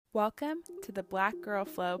Welcome to the Black Girl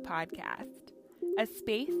Flow podcast, a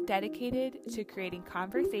space dedicated to creating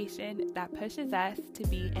conversation that pushes us to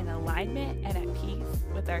be in alignment and at peace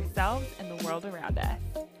with ourselves and the world around us.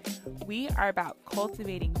 We are about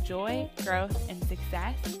cultivating joy, growth, and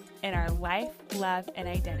success in our life, love, and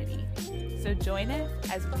identity. So join us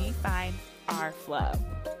as we find our flow.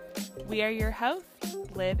 We are your hosts,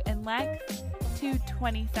 Liv and Lex, two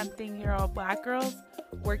 20-something-year-old Black girls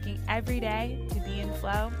working every day to be in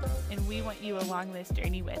flow, and we want you along this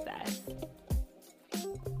journey with us.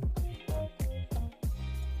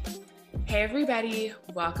 Hey everybody,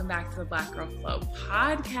 welcome back to the Black Girl Flow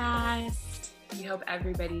podcast. We hope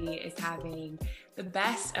everybody is having the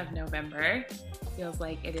best of November. Feels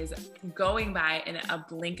like it is going by in a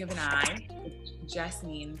blink of an eye, which just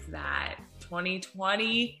means that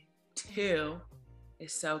 2022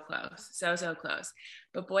 is so close, so close.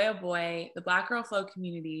 But boy, oh boy, the Black Girl Flow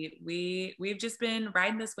community, we've just been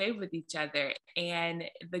riding this wave with each other, and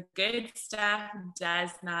the good stuff does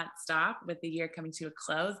not stop with the year coming to a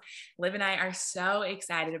close. Liv and I are so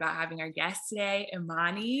excited about having our guest today,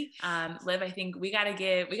 Imani. Liv, I think we gotta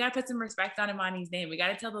put some respect on Imani's name. We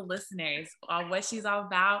gotta tell the listeners what she's all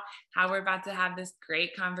about, how we're about to have this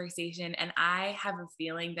great conversation, and I have a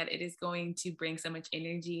feeling that it is going to bring so much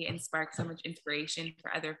energy and spark so much inspiration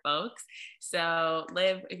for other folks. So Liv,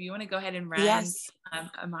 if you want to go ahead and run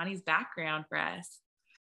Imani's background for us.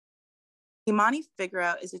 Imani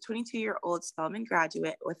Figueroa is a 22-year-old Spelman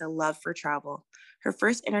graduate with a love for travel. Her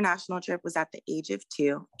first international trip was at the age of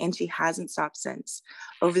 2, and she hasn't stopped since.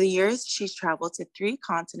 Over the years, she's traveled to 3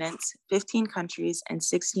 continents, 15 countries, and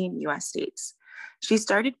 16 U.S. states. She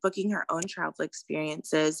started booking her own travel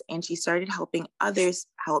experiences, and she started helping others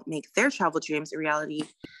help make their travel dreams a reality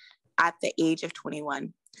at the age of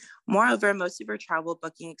 21. Moreover, most of her travel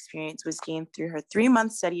booking experience was gained through her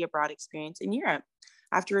 3-month study abroad experience in Europe.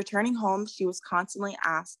 After returning home, she was constantly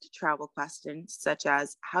asked travel questions such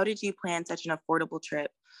as, how did you plan such an affordable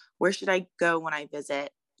trip? Where should I go when I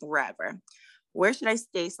visit? Wherever. Where should I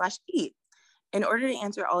stay/eat? In order to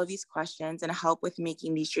answer all of these questions and help with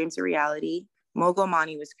making these dreams a reality, Mogul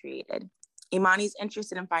Imani was created. Imani is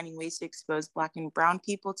interested in finding ways to expose Black and Brown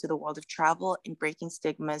people to the world of travel and breaking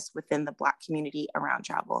stigmas within the Black community around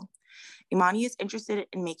travel. Imani is interested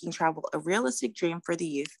in making travel a realistic dream for the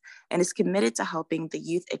youth and is committed to helping the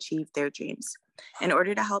youth achieve their dreams. In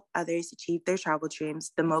order to help others achieve their travel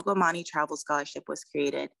dreams, the Mogul Imani Travel Scholarship was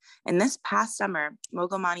created. And this past summer,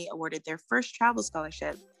 Mogul Imani awarded their first travel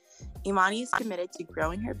scholarship. Imani is committed to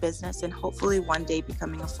growing her business and hopefully one day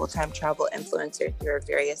becoming a full-time travel influencer through her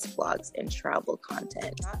various blogs and travel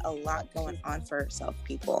content. Not a lot going on for herself,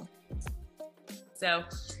 people. So,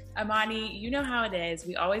 Imani, you know how it is.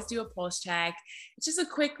 We always do a pulse check. It's just a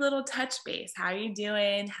quick little touch base. How are you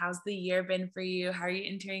doing? How's the year been for you? How are you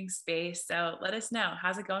entering space? So let us know.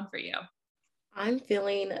 How's it going for you? I'm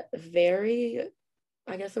feeling very,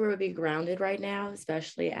 I guess the word would be grounded right now,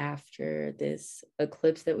 especially after this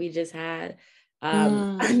eclipse that we just had.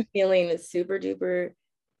 I'm feeling super duper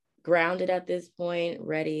grounded at this point,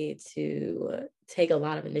 ready to take a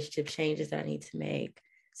lot of initiative changes that I need to make.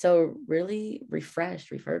 So really refreshed,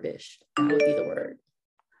 refurbished, that would be the word.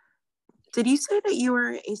 Did you say that you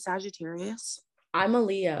were a Sagittarius? I'm a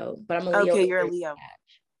Leo, but I'm a Leo. Okay, you're a Leo.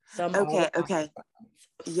 So I'm okay.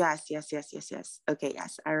 Yes. Okay,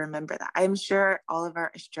 yes, I remember that. I'm sure all of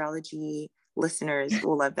our astrology listeners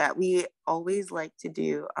will love that. We always like to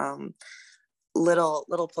do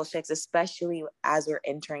little pulse checks, especially as we're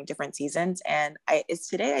entering different seasons. And it's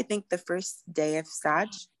today, I think, the first day of Sag.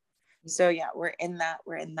 So yeah, we're in that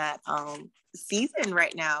season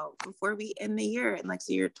right now before we end the year. And like,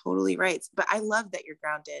 so you're totally right. But I love that you're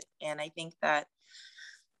grounded. And I think that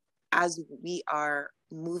as we are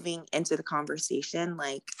moving into the conversation,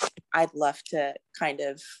 like, I'd love to kind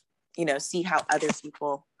of, see how other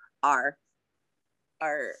people are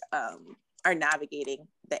navigating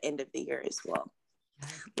the end of the year as well.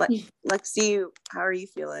 Lexi, how are you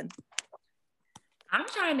feeling? I'm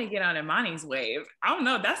trying to get on Imani's wave. I don't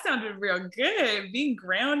know. That sounded real good. Being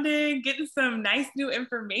grounded, getting some nice new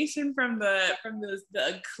information from the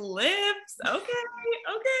eclipse. Okay.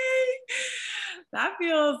 That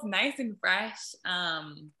feels nice and fresh.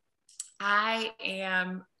 I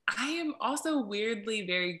am also weirdly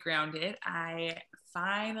very grounded. I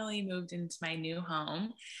finally moved into my new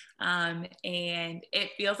home, and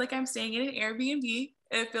it feels like I'm staying in an Airbnb.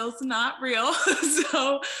 It feels not real.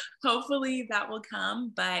 So hopefully that will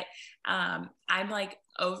come, but I'm like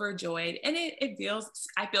overjoyed, and I feel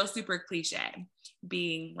super cliche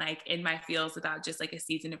being like in my feels about just like a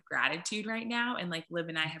season of gratitude right now. And like Liv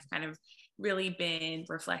and I have kind of really been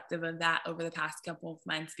reflective of that over the past couple of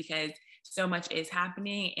months, because so much is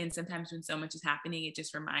happening. And sometimes when so much is happening, it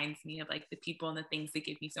just reminds me of like the people and the things that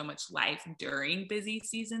give me so much life during busy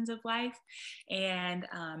seasons of life. And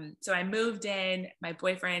so I moved in, my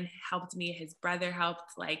boyfriend helped me, his brother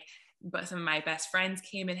helped, like, but some of my best friends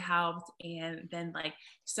came and helped. And then like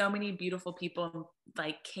so many beautiful people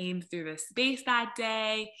like came through the space that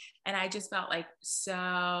day. And I just felt like just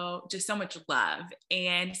so much love.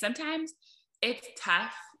 And sometimes it's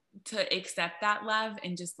tough to accept that love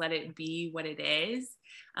and just let it be what it is.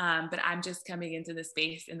 But I'm just coming into the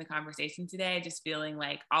space in the conversation today, just feeling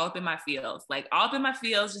like all up in my feels,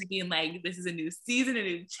 just being like, this is a new season, a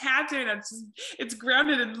new chapter. And it's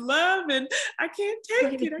grounded in love, and I can't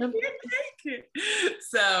take it.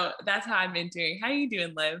 So that's how I'm entering. How are you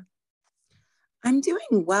doing, Liv? I'm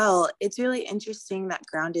doing well. It's really interesting that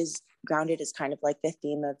grounded is kind of like the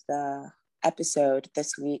theme of the episode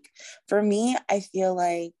this week. For me, I feel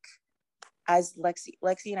like, as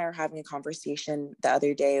Lexi and I were having a conversation the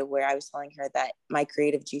other day where I was telling her that my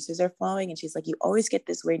creative juices are flowing, and she's like, you always get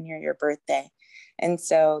this way near your birthday. And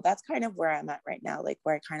so that's kind of where I'm at right now, like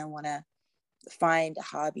where I kind of want to find a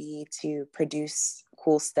hobby to produce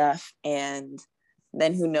cool stuff, and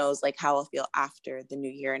then who knows like how I'll feel after the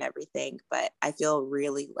new year and everything. But I feel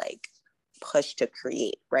really like pushed to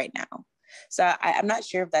create right now. So I'm not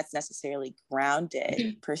sure if that's necessarily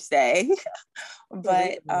grounded per se,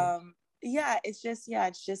 but it's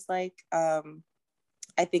just like I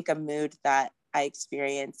think a mood that I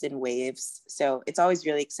experience in waves. So it's always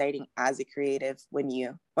really exciting as a creative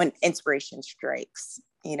when inspiration strikes,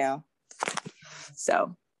 you know.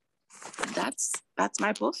 So that's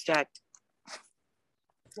my pulse check.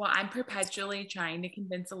 Well, I'm perpetually trying to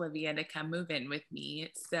convince Olivia to come move in with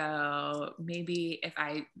me. So maybe if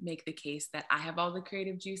I make the case that I have all the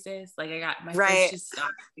creative juices, like I got my fridge just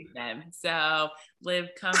stocked with them. So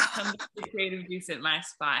Liv, come get the creative juice at my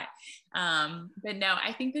spot. But no,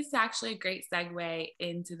 I think this is actually a great segue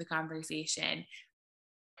into the conversation.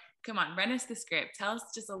 Come on, run us the script. Tell us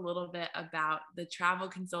just a little bit about the travel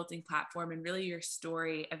consulting platform and really your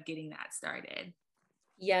story of getting that started.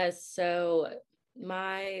 Yes. So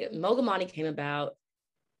my Mogamani came about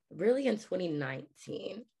really in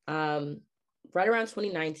 2019, right around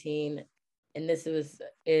 2019. And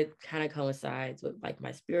it kind of coincides with like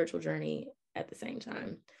my spiritual journey at the same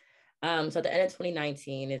time. So at the end of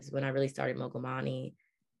 2019 is when I really started Mogamani.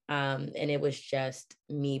 And it was just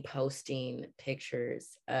me posting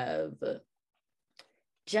pictures of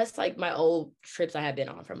just like my old trips I had been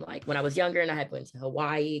on from like when I was younger, and I had went to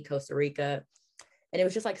Hawaii, Costa Rica. And it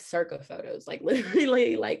was just like circa photos, like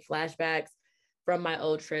literally like flashbacks from my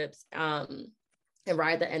old trips. And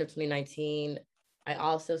right at the end of 2019, I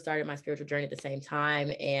also started my spiritual journey at the same time.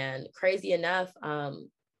 And crazy enough,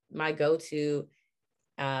 my go-to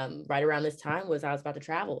right around this time was I was about to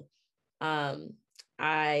travel.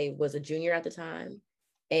 I was a junior at the time,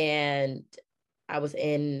 and I was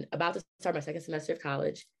about to start my second semester of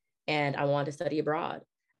college, and I wanted to study abroad.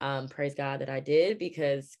 Praise God that I did,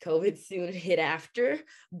 because COVID soon hit after,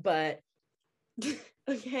 but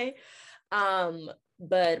okay.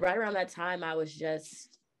 But right around that time, I was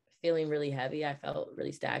just feeling really heavy. I felt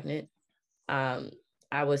really stagnant.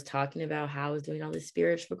 I was talking about how I was doing all this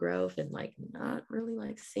spiritual growth and like not really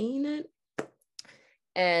like seeing it.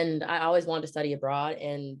 And I always wanted to study abroad.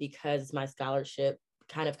 And because my scholarship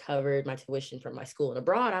kind of covered my tuition from my school and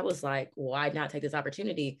abroad, I was like, why not take this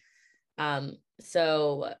opportunity?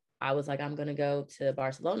 So I was like, I'm going to go to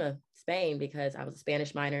Barcelona, Spain, because I was a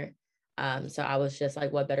Spanish minor. So I was just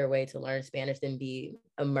like, what better way to learn Spanish than be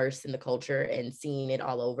immersed in the culture and seeing it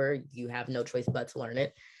all over? You have no choice but to learn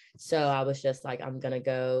it. So I was just like, I'm going to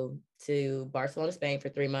go to Barcelona, Spain for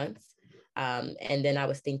 3 months. And then I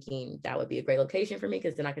was thinking that would be a great location for me,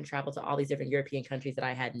 because then I can travel to all these different European countries that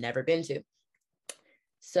I had never been to.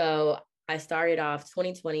 So I started off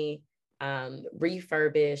 2020,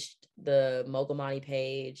 refurbished the Mogamani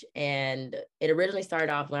page. And it originally started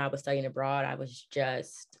off when I was studying abroad. I was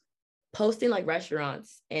just posting like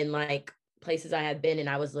restaurants and like places I had been, and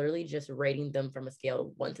I was literally just rating them from a scale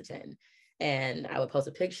of 1 to 10. And I would post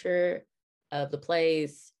a picture of the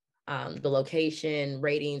place, the location,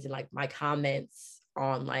 ratings, and like my comments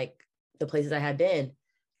on like the places I had been.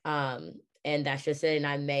 And that's just it. And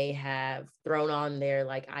I may have thrown on there,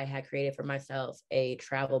 like I had created for myself a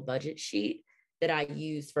travel budget sheet that I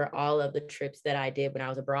used for all of the trips that I did when I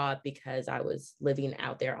was abroad, because I was living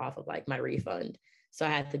out there off of like my refund. So I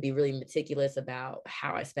had to be really meticulous about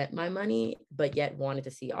how I spent my money, but yet wanted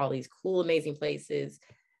to see all these cool, amazing places.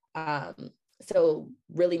 So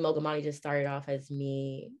really Mogamani just started off as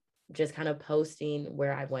me just kind of posting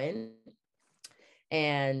where I went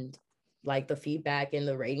and like the feedback and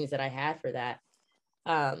the ratings that I had for that.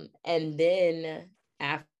 And then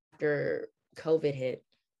after COVID hit,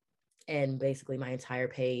 and basically my entire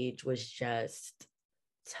page was just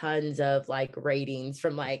tons of like ratings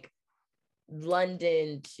from like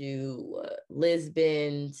London to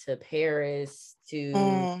Lisbon to Paris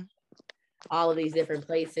to all of these different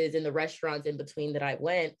places, and the restaurants in between that I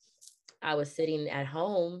went. I was sitting at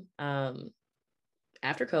home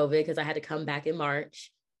after COVID because I had to come back in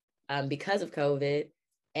March because of COVID.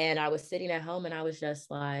 And I was sitting at home and I was just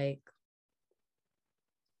like,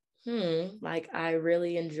 like I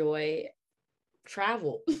really enjoy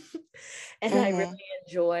travel. And I really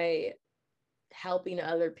enjoy helping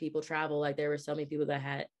other people travel. Like there were so many people that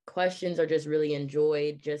had questions or just really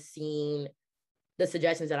enjoyed just seeing the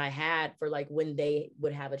suggestions that I had for like when they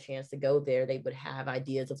would have a chance to go there, they would have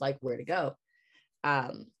ideas of like where to go.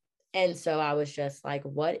 And so I was just like,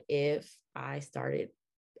 what if I started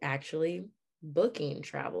actually booking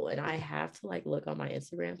travel? And I have to like look on my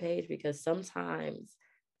Instagram page because sometimes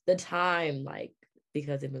the time, like,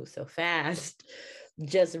 because it moves so fast,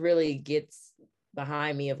 just really gets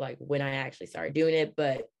behind me of like when I actually started doing it.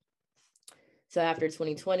 But so after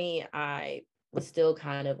 2020, I was still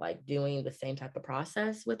kind of like doing the same type of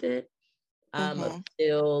process with it. Of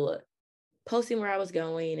still posting where I was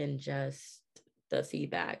going and just the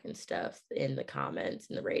feedback and stuff in the comments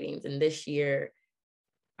and the ratings. And this year,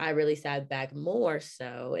 I really sat back more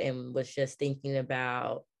so and was just thinking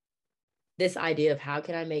about this idea of how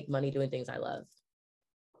can I make money doing things I love.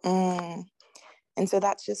 And so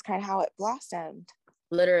that's just kind of how it blossomed.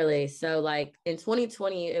 Literally. So like in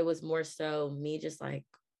 2020, it was more so me just like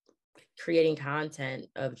creating content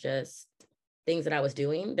of just things that I was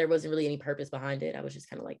doing. There wasn't really any purpose behind it. I was just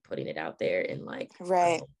kind of like putting it out there and like,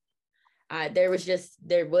 right. There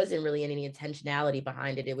wasn't really any intentionality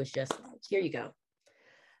behind it. It was just like, here you go.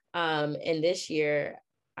 And this year,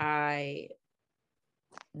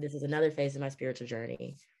 this is another phase of my spiritual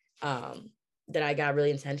journey that I got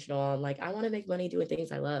really intentional on. Like, I want to make money doing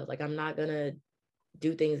things I love. Like, I'm not going to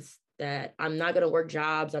do things that I'm not going to work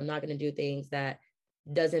jobs. I'm not going to do things that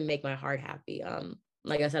doesn't make my heart happy.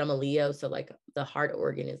 Like I said, I'm a Leo. So like the heart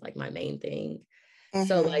organ is like my main thing.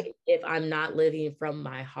 So like, if I'm not living from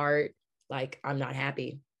my heart, like I'm not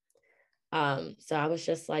happy. So I was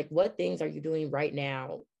just like, what things are you doing right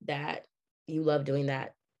now that you love doing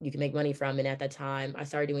that you can make money from? And at that time, I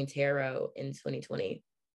started doing tarot in 2020.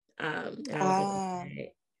 And I was like,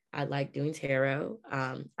 okay, I like doing tarot.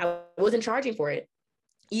 I wasn't charging for it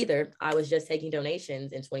either. I was just taking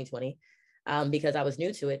donations in 2020 because I was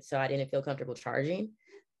new to it. So I didn't feel comfortable charging.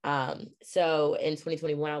 So in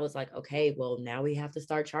 2021, I was like, okay, well, now we have to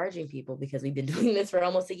start charging people because we've been doing this for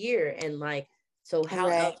almost a year. And like, so how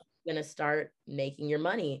else are you going to start making your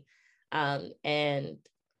money? And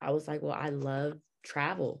I was like, well, I love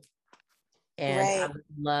travel and I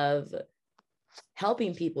love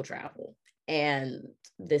helping people travel. And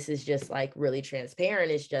this is just like really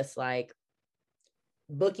transparent. It's just like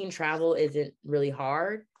booking travel isn't really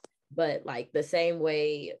hard, but like the same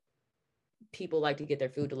way people like to get their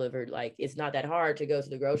food delivered, like it's not that hard to go to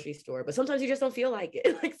the grocery store, but sometimes you just don't feel like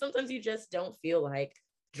it. Like sometimes you just don't feel like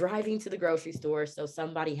driving to the grocery store, so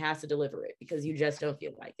somebody has to deliver it because you just don't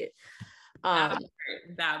feel like it.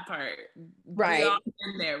 That part. Right. We've all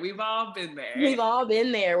been there. We've all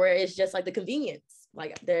been there where it's just like the convenience.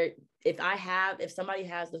 Like if somebody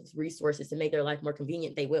has the resources to make their life more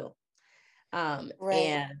convenient, they will. And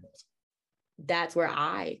that's where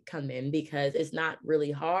I come in because it's not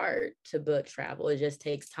really hard to book travel. It just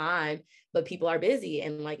takes time, but people are busy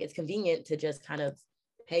and like it's convenient to just kind of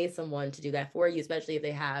pay someone to do that for you, especially if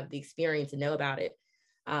they have the experience and know about it.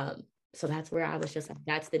 So that's where I was just like,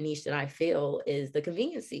 that's the niche that I feel is the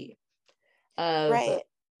conveniency of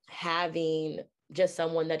having just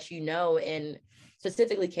someone that you know, and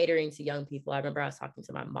specifically catering to young people. I remember I was talking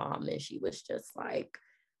to my mom and she was just like,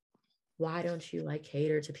 why don't you like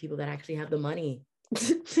cater to people that actually have the money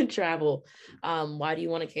to travel? Why do you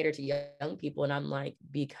want to cater to young people? And I'm like,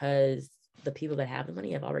 because the people that have the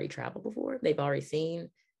money have already traveled before. They've already seen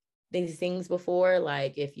these things before.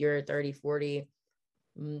 Like if you're 30, 40,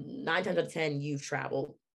 9 times out of 10, you've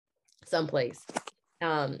traveled someplace.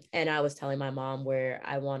 And I was telling my mom where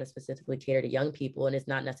I want to specifically cater to young people, and it's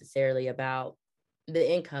not necessarily about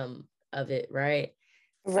the income of it, right?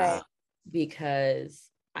 Because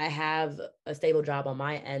I have a stable job on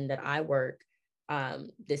my end that I work.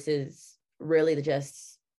 This is really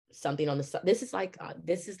just something on the side. This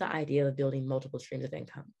is the idea of building multiple streams of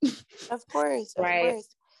income. Of course. And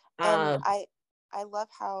I love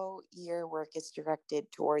how your work is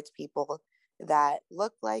directed towards people that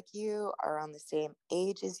look like you, are on the same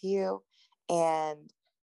age as you. And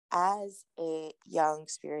as a young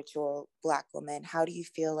spiritual Black woman, how do you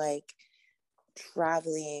feel like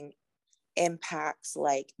traveling impacts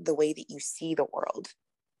like the way that you see the world?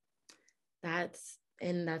 That's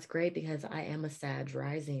great because I am a Sag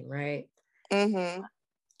rising, right? Mm-hmm.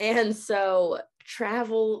 And so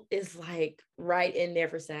travel is like right in there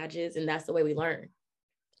for Sages, and that's the way we learn.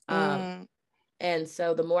 And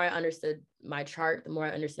so the more I understood my chart, the more I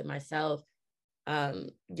understood myself,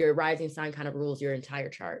 your rising sign kind of rules your entire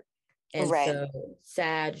chart. And so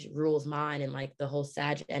Sag rules mine, and like the whole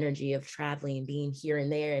Sag energy of traveling, being here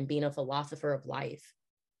and there, and being a philosopher of life.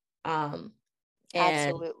 And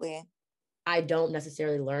Absolutely. I don't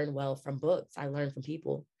necessarily learn well from books. I learn from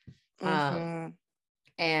people. And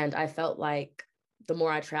I felt like the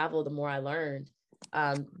more I traveled, the more I learned,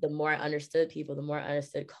 the more I understood people, the more I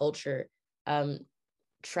understood culture.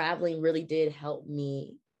 Traveling really did help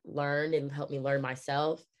me learn and help me learn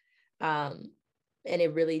myself. And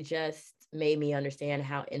it really just made me understand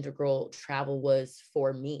how integral travel was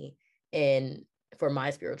for me and for my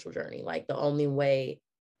spiritual journey. Like the only way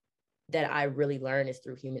that I really learn is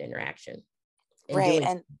through human interaction.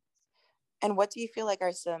 And what do you feel like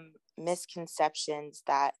are some misconceptions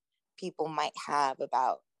that people might have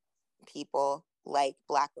about people like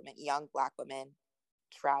Black women, young Black women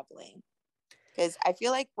traveling? Because I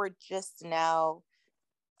feel like we're just now,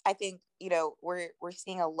 I think, we're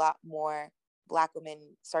seeing a lot more Black women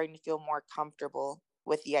starting to feel more comfortable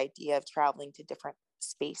with the idea of traveling to different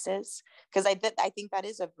spaces. Because I think that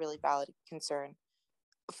is a really valid concern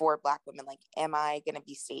for Black women. Like, am I going to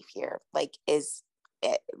be safe here? Like, is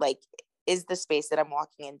the space that I'm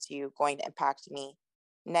walking into going to impact me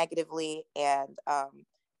negatively? And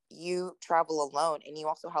you travel alone and you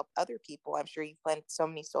also help other people. I'm sure you've planned so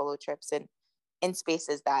many solo trips and in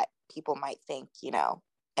spaces that people might think,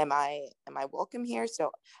 am I welcome here?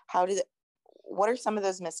 So what are some of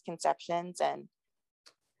those misconceptions? And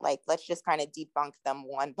like, let's just kind of debunk them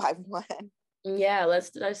one by one. Yeah, let's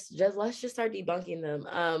just start debunking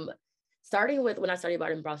them. Starting with when I studied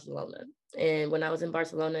in Barcelona. And when I was in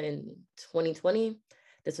Barcelona in 2020,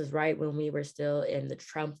 this was right when we were still in the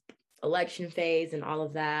Trump election phase and all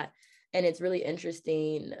of that. And it's really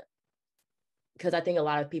interesting because I think a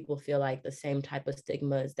lot of people feel like the same type of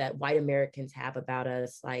stigmas that white Americans have about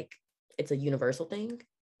us, like it's a universal thing.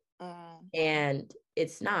 And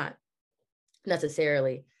it's not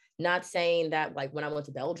necessarily. Not saying that like when I went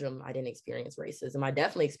to Belgium, I didn't experience racism. I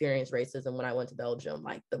definitely experienced racism when I went to Belgium.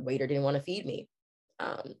 Like the waiter didn't want to feed me,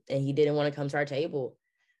 and he didn't want to come to our table.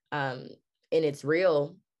 And it's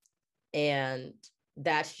real. And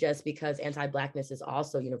that's just because anti-Blackness is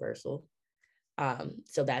also universal.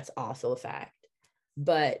 So that's also a fact.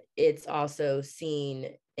 But it's also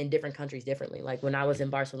seen in different countries differently. Like when I was in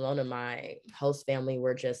Barcelona, my host family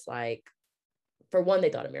were just like, for one, they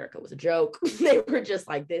thought America was a joke. They were just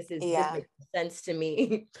like, this makes sense to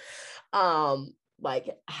me. Like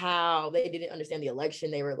how they didn't understand the election.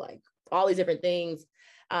 They were like all these different things.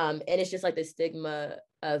 And it's just like the stigma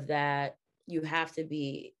of that you have to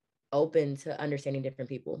be open to understanding different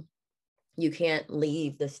people. You can't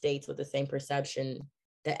leave the States with the same perception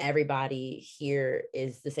that everybody here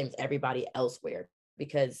is the same as everybody elsewhere,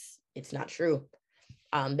 because it's not true.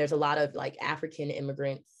 There's a lot of like African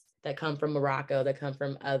immigrants that come from Morocco, that come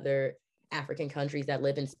from other African countries that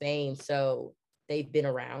live in Spain. So they've been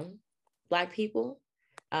around Black people.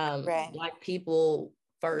 Black people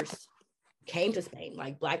first came to Spain.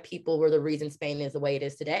 Like Black people were the reason Spain is the way it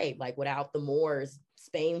is today. Like without the Moors,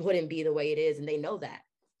 Spain wouldn't be the way it is. And they know that.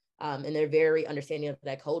 And they're very understanding of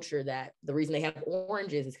that culture, that the reason they have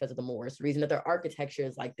oranges is because of the Moors. The reason that their architecture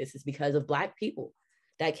is like this is because of Black people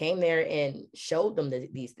that came there and showed them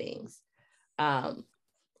these things.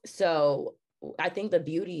 So I think the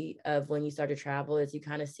beauty of when you start to travel is you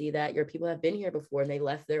kind of see that your people have been here before and they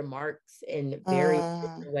left their marks in very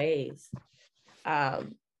different ways.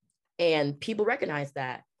 And people recognize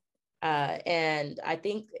that. And I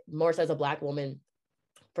think more so as a Black woman,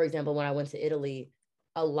 for example, when I went to Italy,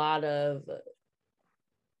 a lot of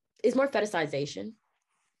it's more fetishization,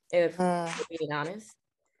 if being honest.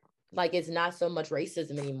 Like it's not so much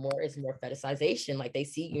racism anymore, it's more fetishization. Like they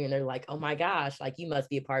see you and they're like, oh my gosh, like you must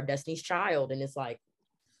be a part of Destiny's Child. And it's like,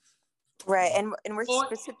 right. And we're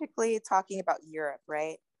specifically talking about Europe,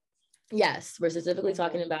 right? Yes, we're specifically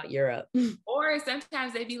talking about Europe. Or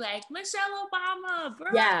sometimes they'd be like, Michelle Obama,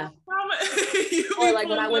 Barack Obama. Or like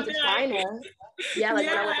when I went to China. Yeah, like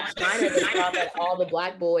when I went to China, they thought that all the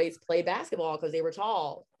Black boys play basketball because they were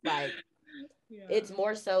tall. Like it's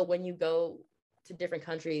more so when you go to different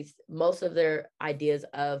countries, most of their ideas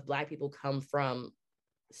of Black people come from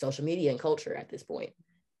social media and culture at this point.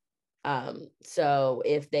 So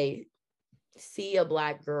if they see a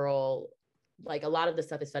Black girl, like a lot of the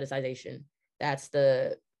stuff is fetishization. That's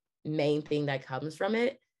the main thing that comes from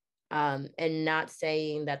it. And not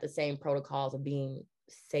saying that the same protocols of being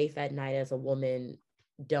safe at night as a woman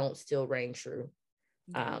don't still reign true.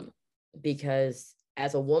 Because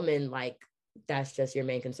as a woman, like that's just your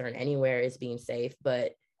main concern anywhere is being safe.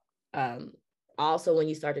 But also when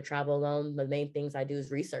you start to travel alone, the main things I do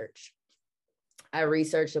is research. I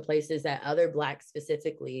research the places that other Black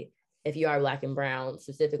specifically, if you are Black and brown,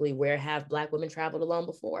 specifically where have Black women traveled alone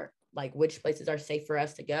before? Like which places are safe for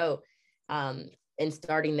us to go? And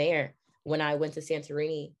starting there, when I went to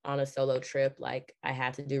Santorini on a solo trip, like I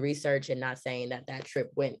had to do research, and not saying that that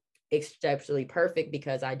trip went exceptionally perfect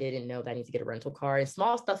because I didn't know that I need to get a rental car and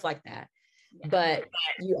small stuff like that. Yeah. But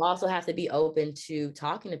you also have to be open to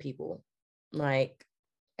talking to people, like,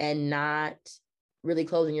 and not really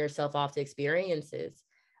closing yourself off to experiences.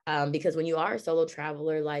 Because when you are a solo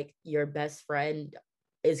traveler, like your best friend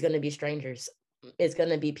is going to be strangers. It's going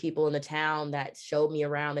to be people in the town that showed me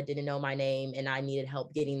around that didn't know my name and I needed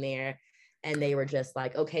help getting there. And they were just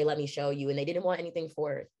like, okay, let me show you. And they didn't want anything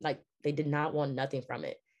for it. Like they did not want nothing from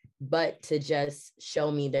it, but to just show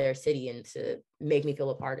me their city and to make me feel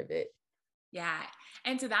a part of it. Yeah.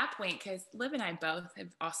 And to that point, because Liv and I both have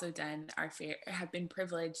also done have been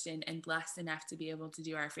privileged and blessed enough to be able to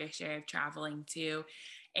do our fair share of traveling too.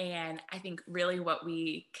 And I think really what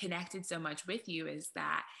we connected so much with you is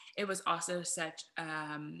that it was also such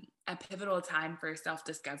a pivotal time for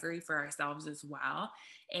self-discovery for ourselves as well.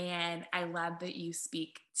 And I love that you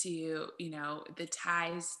speak to, you know, the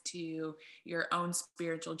ties to your own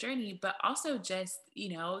spiritual journey, but also just,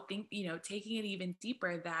 taking it even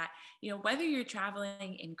deeper that, whether you're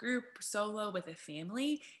traveling in group, solo, with a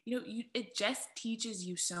family, it just teaches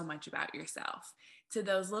you so much about yourself, to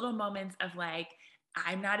those little moments of like,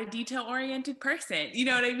 I'm not a detail oriented person. You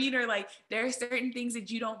know what I mean? Or like, there are certain things that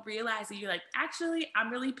you don't realize that you're like, actually, I'm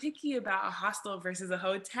really picky about a hostel versus a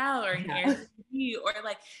hotel or an Airbnb, or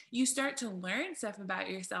like you start to learn stuff about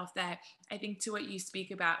yourself that I think, to what you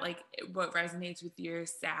speak about, like what resonates with your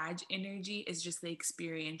Sag energy is just the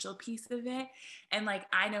experiential piece of it. And like,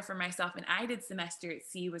 I know for myself, and I did semester at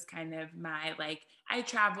sea was kind of my, like, I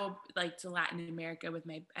traveled like to Latin America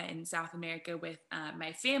and South America with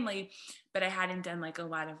my family, but I hadn't done like a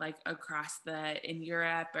lot of like in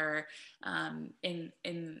Europe or in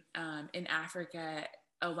Africa,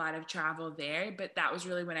 a lot of travel there. But that was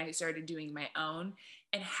really when I started doing my own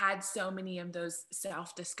and had so many of those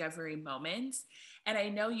self-discovery moments. And I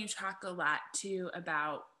know you talk a lot too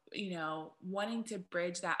about, wanting to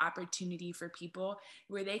bridge that opportunity for people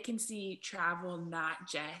where they can see travel not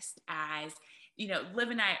just as, Liv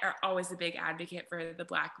and I are always a big advocate for the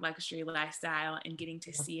Black luxury lifestyle and getting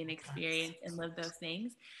to see and experience and live those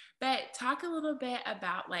things. But talk a little bit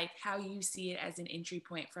about like how you see it as an entry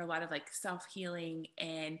point for a lot of like self-healing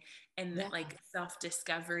and like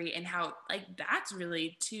self-discovery, and how like that's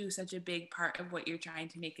really too such a big part of what you're trying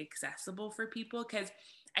to make accessible for people. Because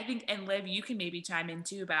I think, and Liv, you can maybe chime in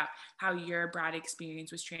too about how your broad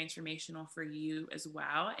experience was transformational for you as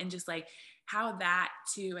well. And just like how that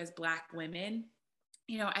too, as Black women,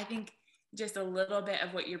 I think just a little bit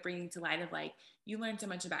of what you're bringing to light of like, you learn so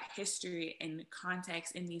much about history and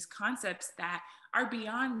context in these concepts that are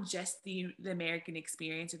beyond just the American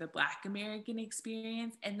experience or the Black American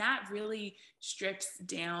experience. And that really strips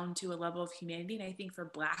down to a level of humanity. And I think for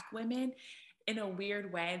Black women, in a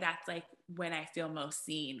weird way, that's like when I feel most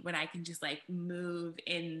seen, when I can just like move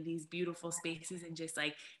in these beautiful spaces and just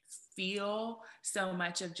like feel so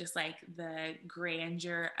much of just like the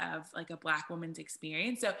grandeur of like a Black woman's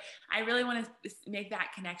experience. So I really want to make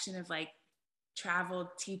that connection of like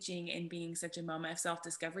travel, teaching, and being such a moment of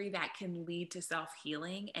self-discovery that can lead to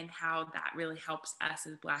self-healing, and how that really helps us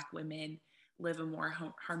as Black women live a more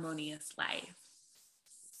harmonious life.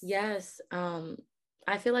 Yes.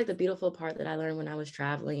 I feel like the beautiful part that I learned when I was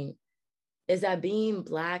traveling is that being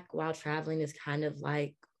Black while traveling is kind of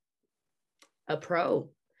like a pro.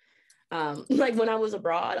 Like when I was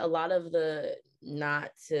abroad, a lot of the, not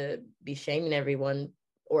to be shaming everyone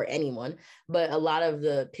or anyone, but a lot of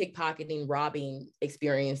the pickpocketing, robbing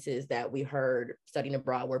experiences that we heard studying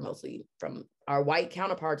abroad were mostly from our white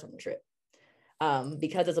counterparts on the trip.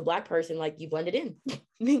 Because as a Black person, like you blended in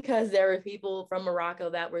because there were people from Morocco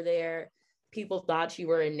that were there. People thought you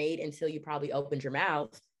were innate until you probably opened your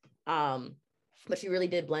mouth. But you really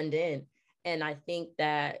did blend in. And I think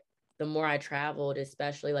that the more I traveled,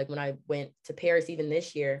 especially like when I went to Paris, even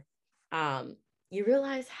this year, you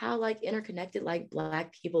realize how like interconnected like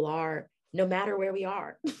Black people are, no matter where we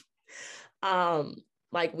are. um,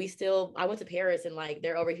 like I went to Paris and like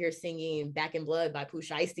they're over here singing Back in Blood by Pooh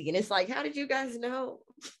Shiesty. And it's like, how did you guys know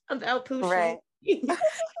about Pooh Right. Shiesty?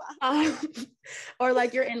 um, or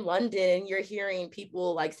like you're in London and you're hearing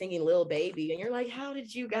people like singing Little Baby and you're like, how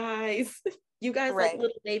did you guys like Right.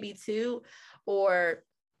 Little Baby too? Or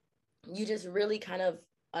you just really kind of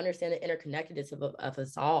understand the interconnectedness of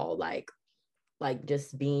us all, like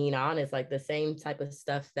just being honest, like the same type of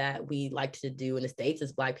stuff that we like to do in the States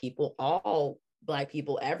as Black people, all Black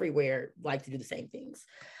people everywhere like to do the same things.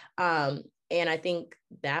 And I think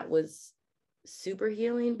that was super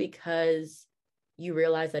healing because you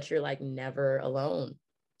realize that you're like never alone.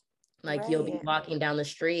 Like you'll be Right. walking down the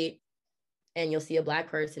street and you'll see a Black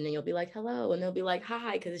person and you'll be like, hello. And they'll be like,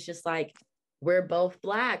 hi. Cause it's just like, we're both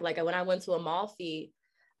Black. Like when I went to Amalfi,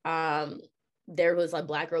 um, there was a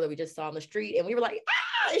Black girl that we just saw on the street and we were like,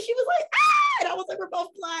 ah, and she was like, ah, and I was like, we're both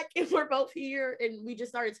Black and we're both here. And we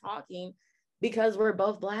just started talking because we're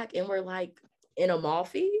both Black and we're like in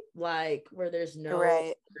Amalfi, like where there's no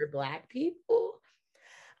Right. other Black people.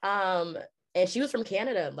 Um, and she was from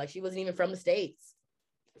Canada, like she wasn't even from the States.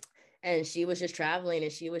 And she was just traveling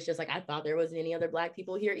and she was just like, I thought there wasn't any other Black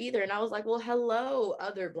people here either. And I was like, well, hello,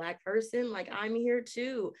 other Black person, like I'm here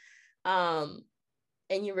too. Um,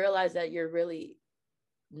 and you realize that you're really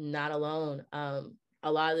not alone.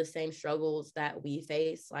 A lot of the same struggles that we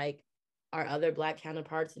face, like our other Black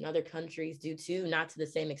counterparts in other countries do too, not to the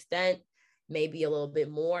same extent, maybe a little bit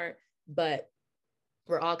more, but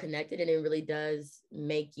we're all connected and it really does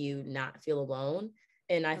make you not feel alone.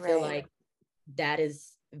 And I feel Right. like that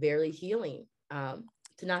is very healing, to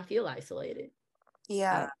not feel isolated.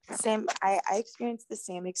 Yeah, same. I experienced the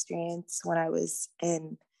same experience when I was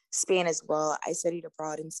in Spain as well. I studied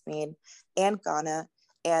abroad in Spain and Ghana.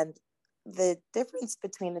 And the difference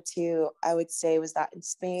between the two, I would say, was that in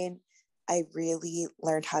Spain, I really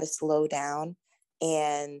learned how to slow down.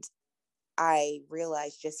 And I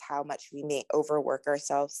realized just how much we may overwork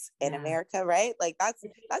ourselves in Yeah. America, right? Like that's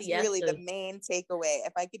Yes. really the main takeaway.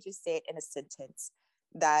 If I could just say it in a sentence,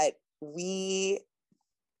 that when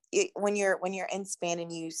you're in Spain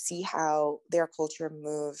and you see how their culture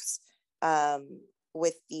moves,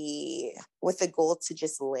 with the goal to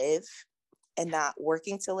just live and not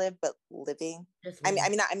working to live but living. I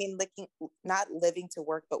mean looking, not living to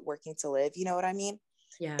work but working to live, you know what I mean?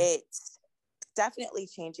 Yeah. It definitely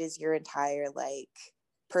changes your entire like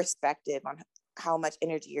perspective on how much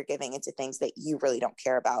energy you're giving into things that you really don't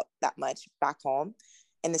care about that much back home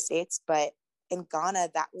in the States. But in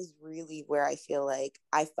Ghana, that was really where I feel like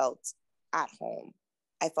I felt at home.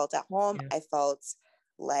 I felt at home. Yeah. I felt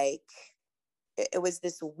like it was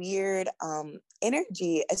this weird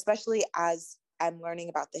energy, especially as I'm learning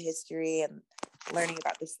about the history and learning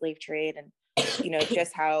about the slave trade and,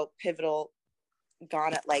 just how pivotal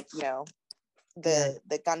Ghana, like, the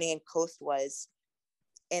Ghanaian coast was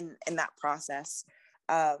in that process.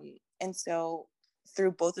 And so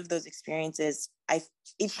through both of those experiences,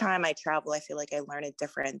 each time I travel, I feel like I learn a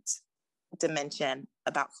different dimension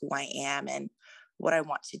about who I am and what I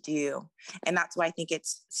want to do. And that's why I think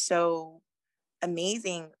it's so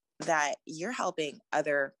amazing that you're helping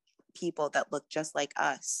other people that look just like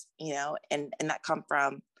us, and that come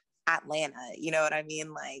from Atlanta, you know what I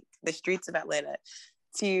mean? Like the streets of Atlanta,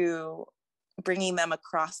 to bringing them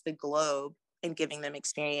across the globe and giving them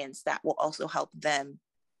experience that will also help them,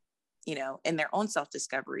 in their own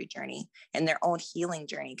self-discovery journey and their own healing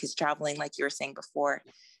journey. Because traveling, like you were saying before,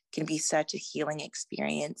 can be such a healing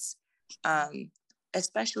experience,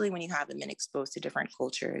 especially when you haven't been exposed to different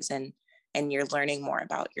cultures and you're learning more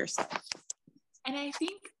about yourself. And I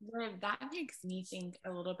think that makes me think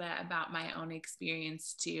a little bit about my own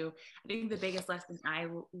experience too. I think the biggest lesson I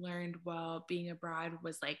learned while being abroad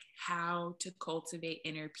was like how to cultivate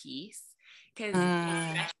inner peace. Because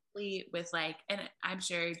especially with like, and I'm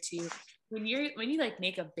sure too, when you like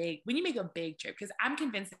make a big trip, because I'm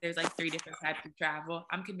convinced there's like 3 different types of travel.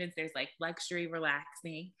 I'm convinced there's like luxury,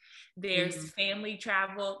 relaxing, there's family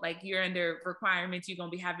travel, like you're under requirements, you're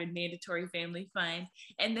gonna be having mandatory family fun,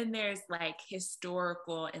 and then there's like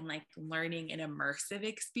historical and like learning and immersive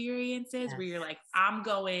experiences where you're like, I'm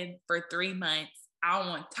going for 3 months. I don't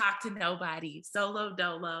want to talk to nobody, solo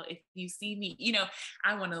dolo. If you see me,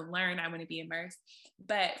 I want to learn, I want to be immersed.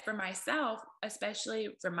 But for myself, especially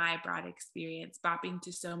for my broad experience, bopping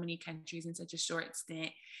to so many countries in such a short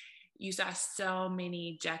stint, you saw so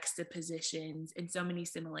many juxtapositions and so many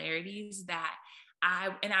similarities that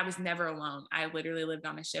I was never alone. I literally lived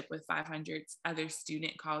on a ship with 500 other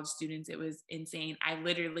college students. It was insane. I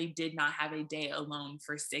literally did not have a day alone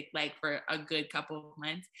for like for a good couple of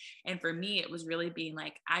months. And for me, it was really being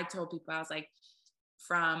like, I told people, I was like,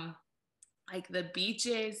 from like the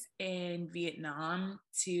beaches in Vietnam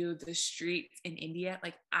to the streets in India,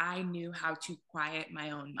 like I knew how to quiet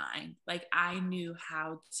my own mind. Like I knew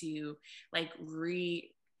how to like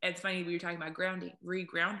it's funny, we were talking about grounding,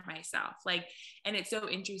 re-ground myself. Like, and it's so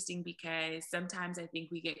interesting because sometimes I think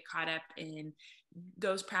we get caught up in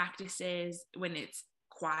those practices when it's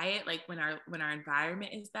quiet, like when our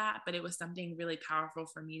environment is that. But it was something really powerful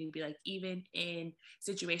for me to be like, even in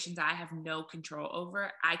situations I have no control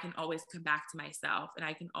over, I can always come back to myself and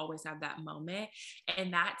I can always have that moment.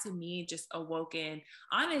 And that to me just awoken,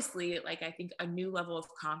 honestly, like I think a new level of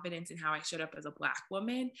confidence in how I showed up as a Black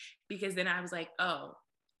woman, because then I was like, oh,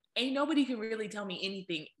 ain't nobody can really tell me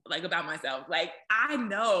anything like about myself. Like I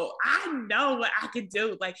know what I can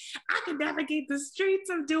do. Like I can navigate the streets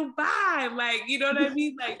of Dubai. Like, you know what I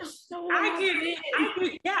mean? Like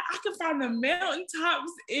I can find the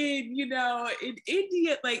mountaintops in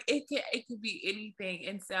India. Like it could be anything.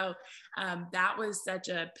 And so that was such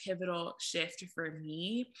a pivotal shift for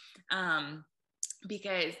me.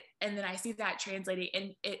 Because and then I see that translating,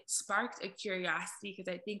 and it sparked a curiosity,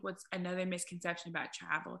 because I think what's another misconception about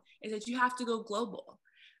travel is that you have to go global.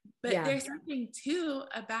 But there's something too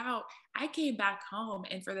about, I came back home,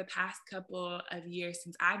 and for the past couple of years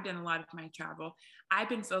since I've done a lot of my travel, I've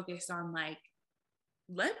been focused on like,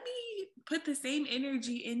 let me put the same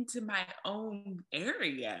energy into my own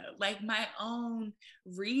area, like my own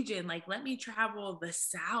region. Like, let me travel the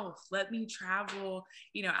South. Let me travel,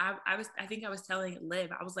 I think I was telling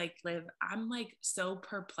Liv, I was like, Liv, I'm like so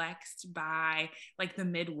perplexed by like the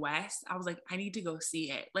Midwest. I was like, I need to go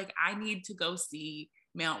see it. Like, I need to go see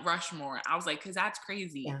Mount Rushmore. I was like, cause that's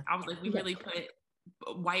crazy. Yeah. I was like, we really put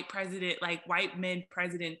white men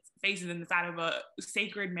presidents faces in the side of a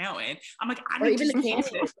sacred mountain. I'm like, or even the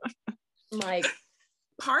canyon. Like,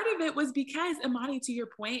 part of it was because, Imani, to your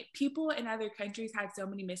point, people in other countries had so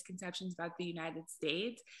many misconceptions about the United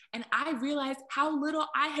States. And I realized how little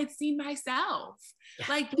I had seen myself. Yeah.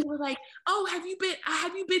 Like they were like, oh, have you been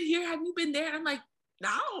here? Have you been there? And I'm like, no,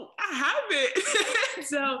 I haven't.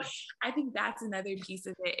 So I think that's another piece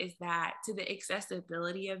of it, is that to the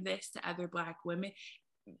accessibility of this to other Black women,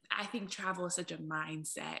 I think travel is such a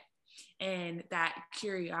mindset, and that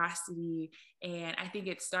curiosity. And I think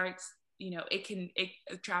it starts,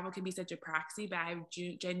 travel can be such a proxy, but I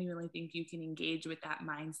genuinely think you can engage with that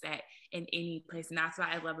mindset in any place. And that's what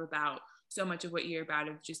I love about so much of what you're about,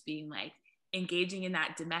 of just being like, engaging in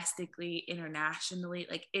that domestically, internationally,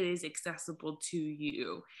 like it is accessible to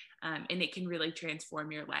you, and it can really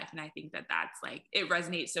transform your life. And I think that that's like, it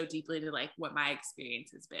resonates so deeply to like what my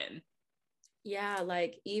experience has been. Yeah,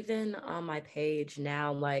 like even on my page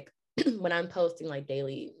now, like when I'm posting like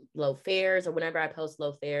daily low fares, or whenever I post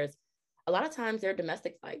low fares, a lot of times they're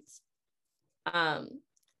domestic flights.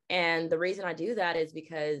 And the reason I do that is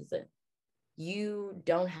because you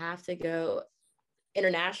don't have to go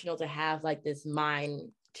international to have like this mind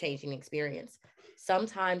changing experience.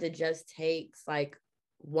 Sometimes it just takes like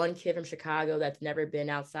one kid from Chicago that's never been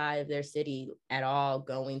outside of their city at all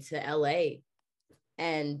going to LA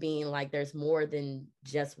and being like, there's more than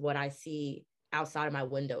just what I see outside of my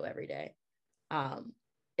window every day.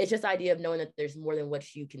 It's just the idea of knowing that there's more than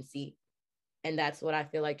what you can see. And that's what I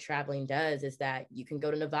feel like traveling does, is that you can go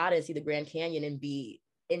to Nevada and see the Grand Canyon and be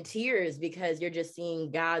in tears because you're just seeing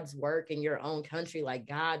God's work in your own country. Like,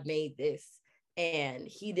 God made this and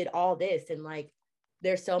he did all this. And like,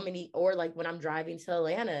 there's so many, or like when I'm driving to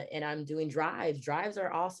Atlanta and I'm doing drives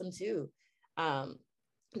are awesome too.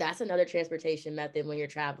 That's another transportation method when you're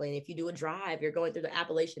traveling. If you do a drive, you're going through the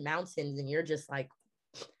Appalachian Mountains and you're just like,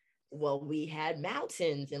 well, we had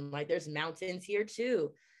mountains, and like, there's mountains here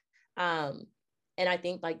too. And I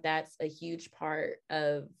think like that's a huge part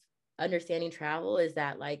of understanding travel, is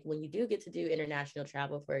that like when you do get to do international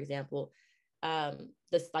travel, for example,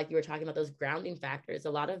 this, like you were talking about, those grounding factors, a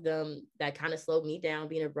lot of them that kind of slowed me down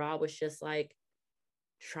being abroad was just like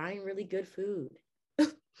trying really good food.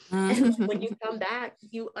 And when you come back,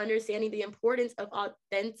 you understanding the importance of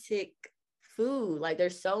authentic food. Like,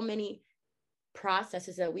 there's so many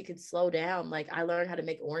processes that we could slow down. Like, I learned how to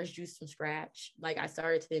make orange juice from scratch. Like, I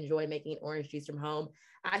started to enjoy making orange juice from home.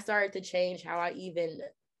 I started to change how I even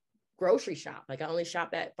grocery shop. Like, I only shop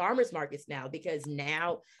at farmers markets now, because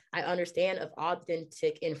now I understand of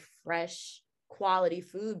authentic and fresh quality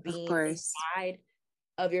food being inside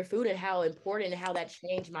of your food, and how important and how that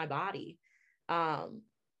changed my body.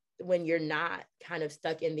 When you're not kind of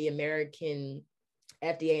stuck in the American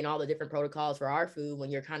FDA and all the different protocols for our food when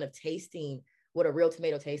you're kind of tasting what a real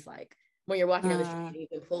tomato tastes like. When you're walking down the street and you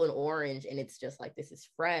can pull an orange and it's just like, this is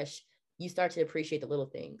fresh, you start to appreciate the little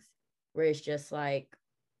things where it's just like,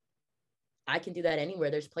 I can do that anywhere.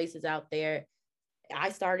 There's places out there. I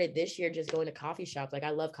started this year just going to coffee shops. Like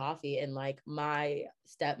I love coffee. And like my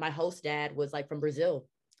host dad was like from Brazil.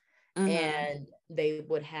 And they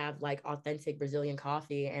would have like authentic Brazilian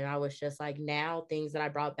coffee. And I was just like, now things that I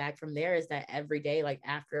brought back from there is that every day, like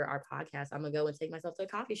after our podcast, I'm gonna go and take myself to a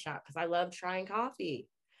coffee shop because I love trying coffee.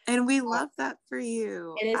 And we love that for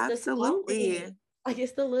you. And it's absolutely like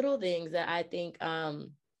it's the little things that I think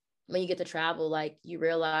when you get to travel, like you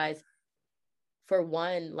realize, for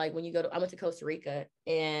one, like when you go to, I went to Costa Rica,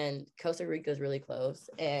 and Costa Rica is really close.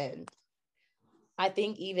 And I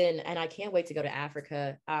think and I can't wait to go to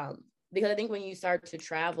Africa, because I think when you start to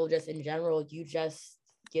travel just in general, you just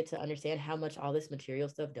get to understand how much all this material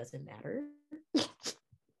stuff doesn't matter.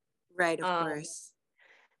 Right, of course.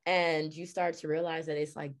 And you start to realize that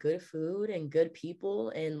it's like good food and good people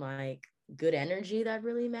and like good energy that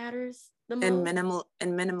really matters the most.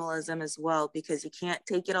 And minimalism as well, because you can't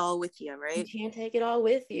take it all with you, right? You can't take it all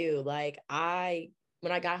with you. Like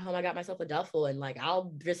when I got home, I got myself a duffel, and like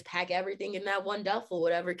I'll just pack everything in that one duffel,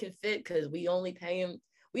 whatever can fit, because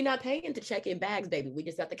we're not paying to check in bags, baby. We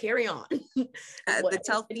just got the carry on. The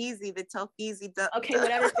Telfeezy. Okay,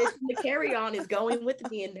 whatever fits in the carry on is going with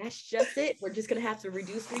me, and that's just it. We're just gonna have to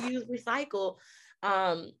reduce, reuse, recycle.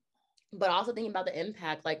 But also thinking about the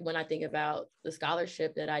impact, like when I think about the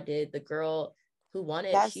scholarship that I did, the girl who won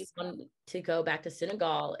it, she wanted to go back to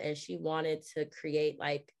Senegal, and she wanted to create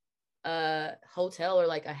like a hotel or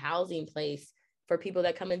like a housing place for people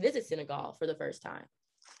that come and visit Senegal for the first time.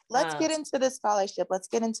 Let's get into the scholarship,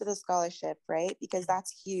 right? Because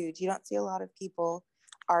that's huge. You don't see a lot of people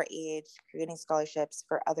our age creating scholarships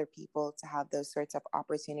for other people to have those sorts of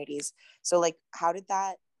opportunities. So like, how did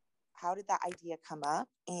that idea come up?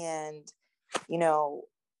 And,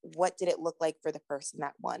 what did it look like for the person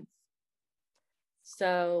that won?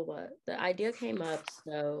 So the idea came up.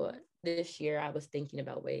 So this year I was thinking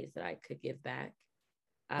about ways that I could give back.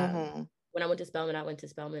 When I went to Spelman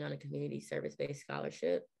on a community service-based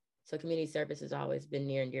scholarship. So community service has always been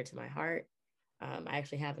near and dear to my heart. I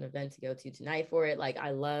actually have an event to go to tonight for it. Like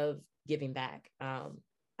I love giving back.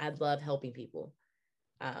 I love helping people.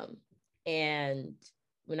 And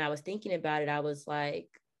when I was thinking about it, I was like,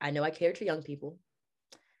 I know I cater to young people.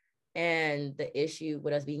 And the issue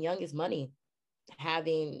with us being young is money.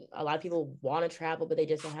 Having a lot of people want to travel, but they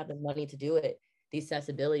just don't have the money to do it. The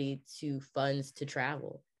accessibility to funds to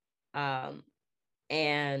travel.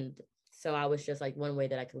 And so I was just like, one way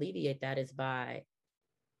that I could alleviate that is by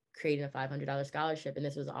creating a $500 scholarship. And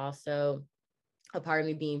this was also a part of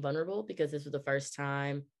me being vulnerable, because this was the first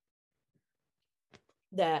time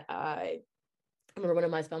that I remember one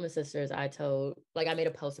of my Spelman sisters, I made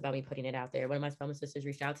a post about me putting it out there. One of my Spelman sisters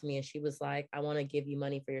reached out to me, and she was like, I want to give you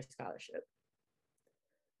money for your scholarship.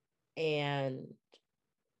 And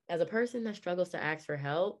as a person that struggles to ask for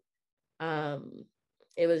help,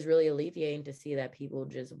 it was really alleviating to see that people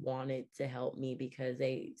just wanted to help me because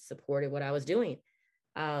they supported what I was doing.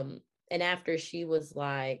 And after she was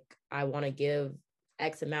like, I want to give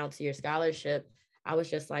X amount to your scholarship, I was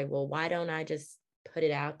just like, well, why don't I just put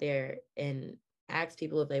it out there and ask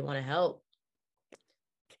people if they want to help?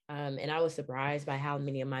 And I was surprised by how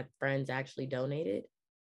many of my friends actually donated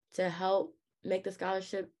to help make the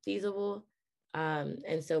scholarship feasible.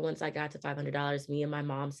 And so once I got to $500, me and my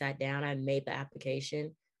mom sat down, I made the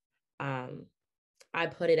application. I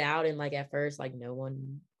put it out, and like at first, like no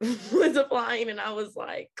one was applying. And I was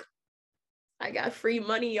like, I got free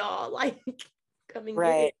money, y'all, like come and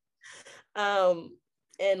get it.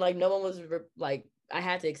 And like no one was like, I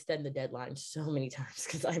had to extend the deadline so many times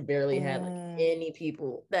because I barely had like any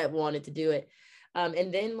people that wanted to do it.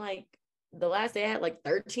 And then like the last day I had like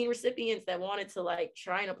 13 recipients that wanted to like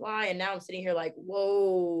try and apply. And now I'm sitting here like,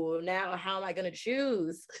 whoa, now how am I going to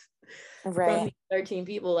choose from these 13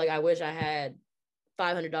 people? Like I wish I had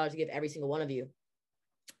 $500 to give every single one of you.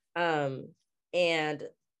 And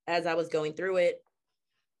as I was going through it,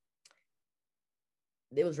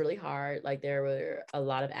 it was really hard. Like there were a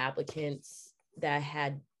lot of applicants that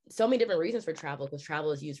had so many different reasons for travel, because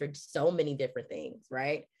travel is used for so many different things,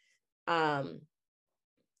 right?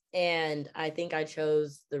 And I think I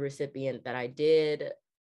chose the recipient that I did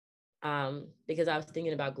because I was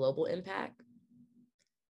thinking about global impact.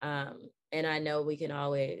 And I know we can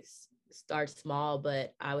always start small,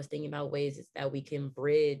 but I was thinking about ways that we can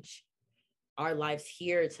bridge our lives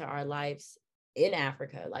here to our lives in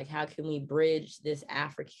Africa. Like how can we bridge this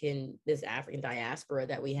African diaspora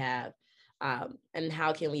that we have? and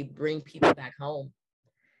how can we bring people back home?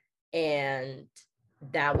 And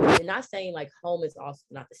that was, and not saying like home is also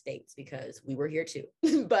not the States, because we were here too,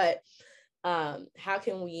 but how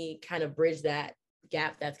can we kind of bridge that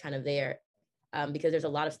gap that's kind of there? Because there's a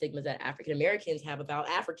lot of stigmas that African Americans have about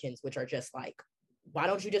Africans, which are just like, why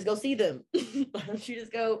don't you just go see them? Why don't you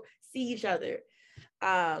just go see each other?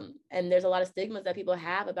 And there's a lot of stigmas that people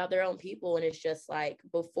have about their own people. And it's just like,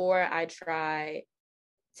 before I try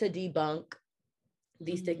to debunk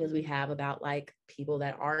these stigmas we have about like people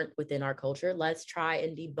that aren't within our culture, let's try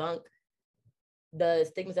and debunk the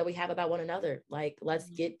stigmas that we have about one another. Like, let's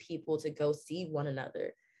get people to go see one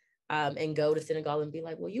another, and go to Senegal and be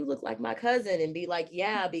like, well, you look like my cousin, and be like,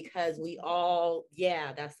 yeah, because we all,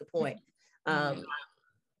 yeah, that's the point.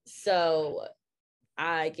 So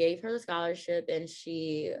I gave her the scholarship, and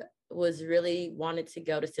she was really wanted to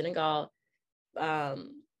go to Senegal,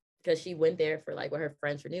 because she went there for like with her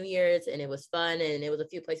friends for New Year's, and it was fun, and it was a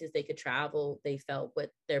few places they could travel, they felt,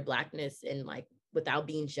 with their Blackness and like without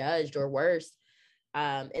being judged or worse.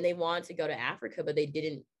 And they wanted to go to Africa, but they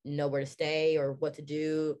didn't know where to stay or what to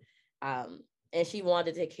do. And she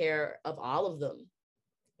wanted to take care of all of them.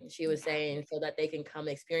 And she was saying so that they can come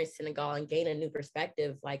experience Senegal and gain a new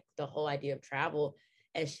perspective, like the whole idea of travel.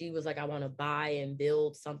 And she was like, I want to buy and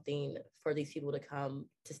build something for these people to come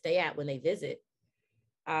to stay at when they visit.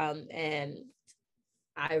 And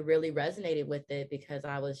I really resonated with it, because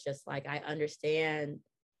I was just like, I understand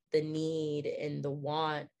the need and the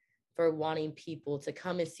want for wanting people to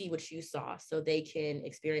come and see what you saw so they can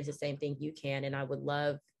experience the same thing you can. And I would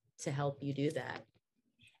love to help you do that.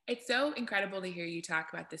 It's so incredible to hear you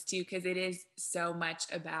talk about this too, because it is so much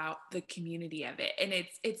about the community of it. And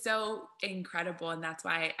it's so incredible. And that's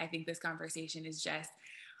why I think this conversation is just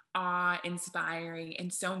awe-inspiring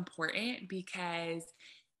and so important, because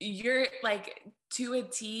you're like, to a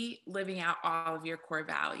T, living out all of your core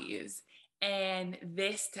values. And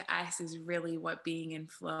this to us is really what being in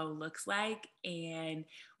flow looks like, and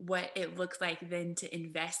what it looks like then to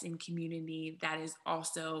invest in community that is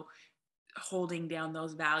also holding down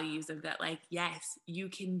those values of that, like, yes, you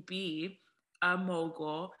can be a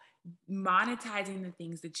mogul, monetizing the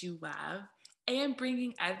things that you love, and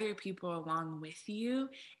bringing other people along with you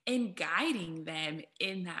and guiding them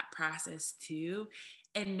in that process too,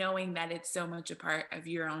 and knowing that it's so much a part of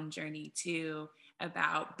your own journey too,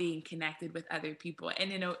 about being connected with other people.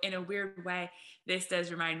 And in a weird way, this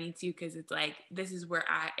does remind me too, because it's like, this is where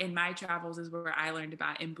in my travels is where I learned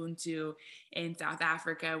about Ubuntu in South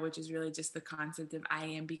Africa, which is really just the concept of I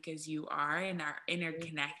am because you are, and our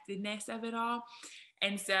interconnectedness of it all.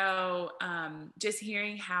 And so just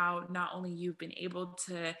hearing how not only you've been able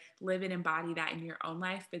to live and embody that in your own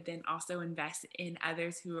life, but then also invest in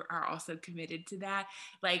others who are also committed to that,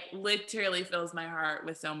 like, literally fills my heart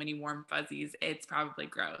with so many warm fuzzies. It's probably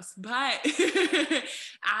gross, but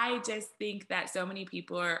I just think that so many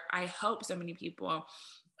people I hope so many people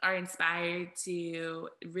are inspired to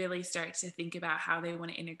really start to think about how they want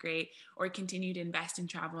to integrate or continue to invest in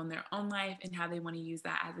travel in their own life, and how they want to use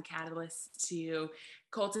that as a catalyst to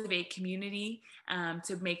cultivate community,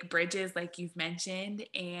 to make bridges like you've mentioned.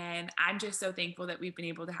 And I'm just so thankful that we've been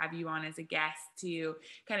able to have you on as a guest to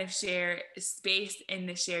kind of share space and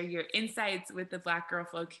to share your insights with the Black Girl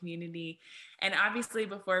Flow community. And obviously,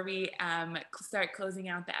 before we start closing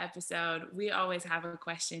out the episode, we always have a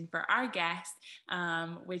question for our guest,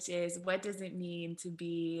 which is, what does it mean to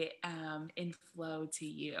be in flow to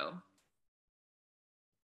you?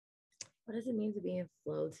 What does it mean to be in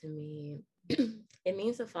flow to me? It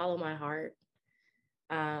means to follow my heart.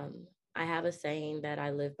 I have a saying that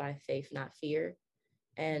I live by faith, not fear.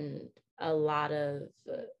 And a lot of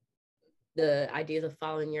the ideas of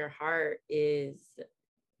following your heart is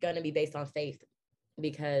going to be based on faith,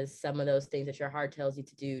 because some of those things that your heart tells you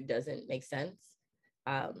to do doesn't make sense.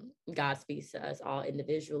 God speaks to us all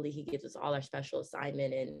individually. He gives us all our special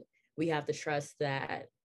assignment, and we have to trust that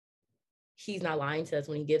he's not lying to us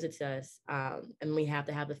when he gives it to us. And we have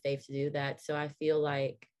to have the faith to do that. So I feel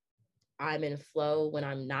like I'm in flow when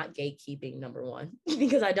I'm not gatekeeping, number one,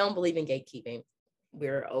 because I don't believe in gatekeeping.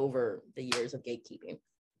 We're over the years of gatekeeping.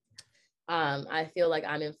 I feel like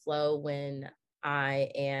I'm in flow when I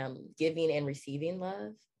am giving and receiving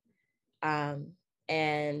love.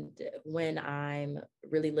 And when I'm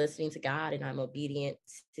really listening to God and I'm obedient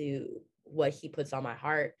to what he puts on my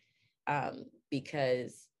heart,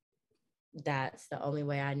 because that's the only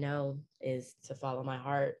way I know, is to follow my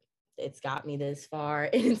heart. It's got me this far,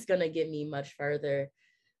 and it's going to get me much further.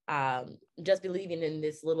 Just believing in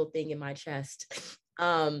this little thing in my chest.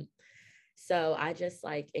 So I just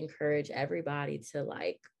like encourage everybody to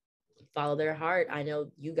like follow their heart. I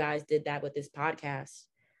know you guys did that with this podcast,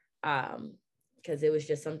 because it was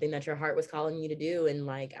just something that your heart was calling you to do. And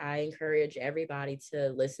like, I encourage everybody to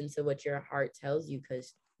listen to what your heart tells you,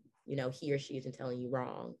 because, you know, he or she isn't telling you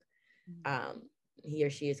wrong. He or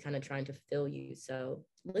she is kind of trying to fulfill you. So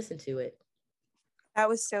listen to it. That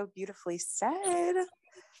was so beautifully said.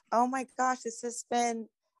 Oh my gosh, this has been,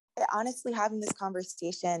 honestly, having this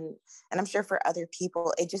conversation, and I'm sure for other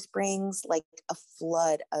people, it just brings like a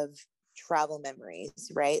flood of travel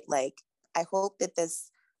memories, right? Like, I hope that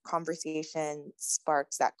this conversation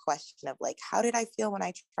sparks that question of like, how did I feel when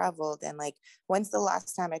I traveled? And like, when's the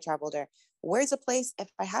last time I traveled? Or where's a place, if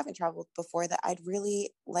I haven't traveled before, that I'd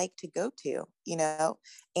really like to go to, you know?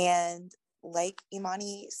 And like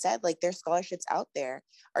Imani said, like, there's scholarships out there.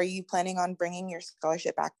 Are you planning on bringing your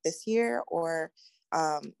scholarship back this year, or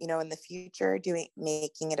you know, in the future,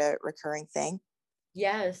 making it a recurring thing?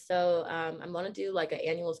 Yeah, so I'm going to do like an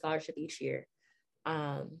annual scholarship each year.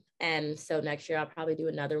 And so next year I'll probably do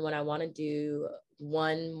another one. I want to do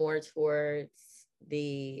one more towards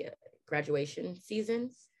the graduation season.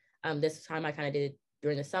 This time I kind of did it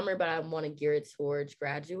during the summer, but I want to gear it towards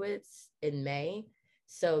graduates in May,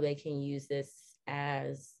 so they can use this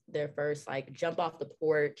as their first, like, jump off the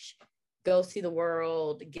porch, go see the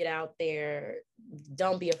world, get out there,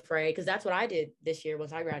 don't be afraid. Because that's what I did this year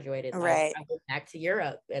once I graduated. Right. I went back to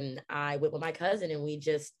Europe, and I went with my cousin, and we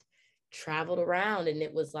just traveled around, and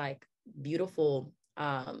it was like beautiful.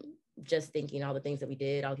 Just thinking all the things that we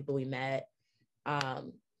did, all the people we met.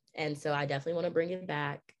 And so I definitely want to bring it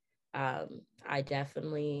back. I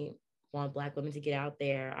definitely want Black women to get out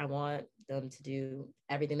there. I want them to do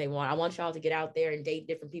everything they want. I want y'all to get out there and date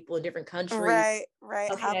different people in different countries. Right.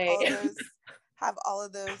 Okay. Have all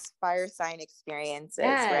of those fire sign experiences,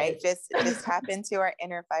 Yes. right? Just tap into our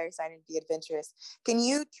inner fire sign and be adventurous. Can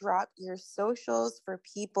you drop your socials for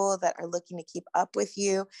people that are looking to keep up with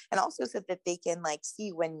you, and also so that they can like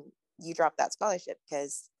see when you drop that scholarship?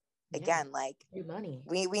 Because again, like, money.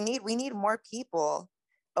 We need more people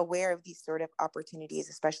aware of these sort of opportunities,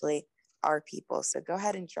 especially our people. So go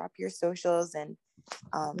ahead and drop your socials and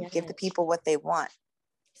give the people what they want.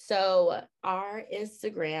 So our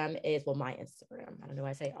Instagram is, well, my Instagram, I don't know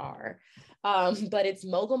why I say our, but it's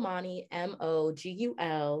Mogulmani, MOGUL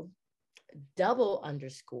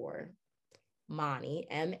 _Mani,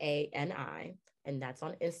 MANI, and that's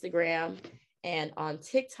on Instagram. And on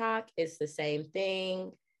TikTok, it's the same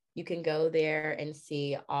thing. You can go there and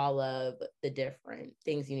see all of the different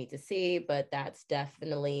things you need to see, but that's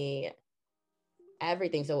definitely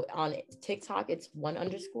everything. So on TikTok, it's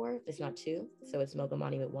 1_, it's not 2. So it's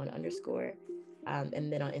Mogulmani with 1_.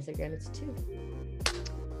 And then on Instagram, it's 2.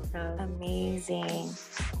 Amazing.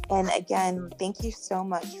 And again, thank you so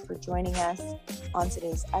much for joining us on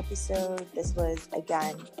today's episode. This was,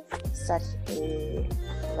 again, such a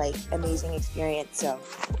amazing experience. So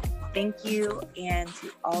thank you. And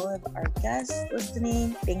to all of our guests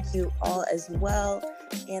listening, thank you all as well.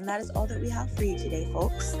 And that is all that we have for you today,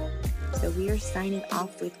 folks. So we are signing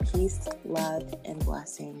off with peace, love, and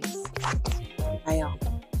blessings. Bye, y'all.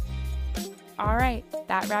 All right,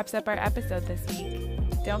 that wraps up our episode this week.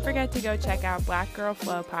 Don't forget to go check out Black Girl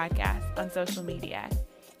Flow podcast on social media,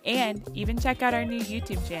 and even check out our new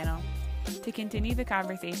YouTube channel to continue the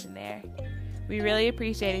conversation there. We really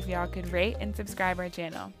appreciate if y'all could rate and subscribe our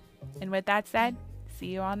channel. And with that said, see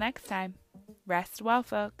you all next time. Rest well,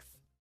 folks.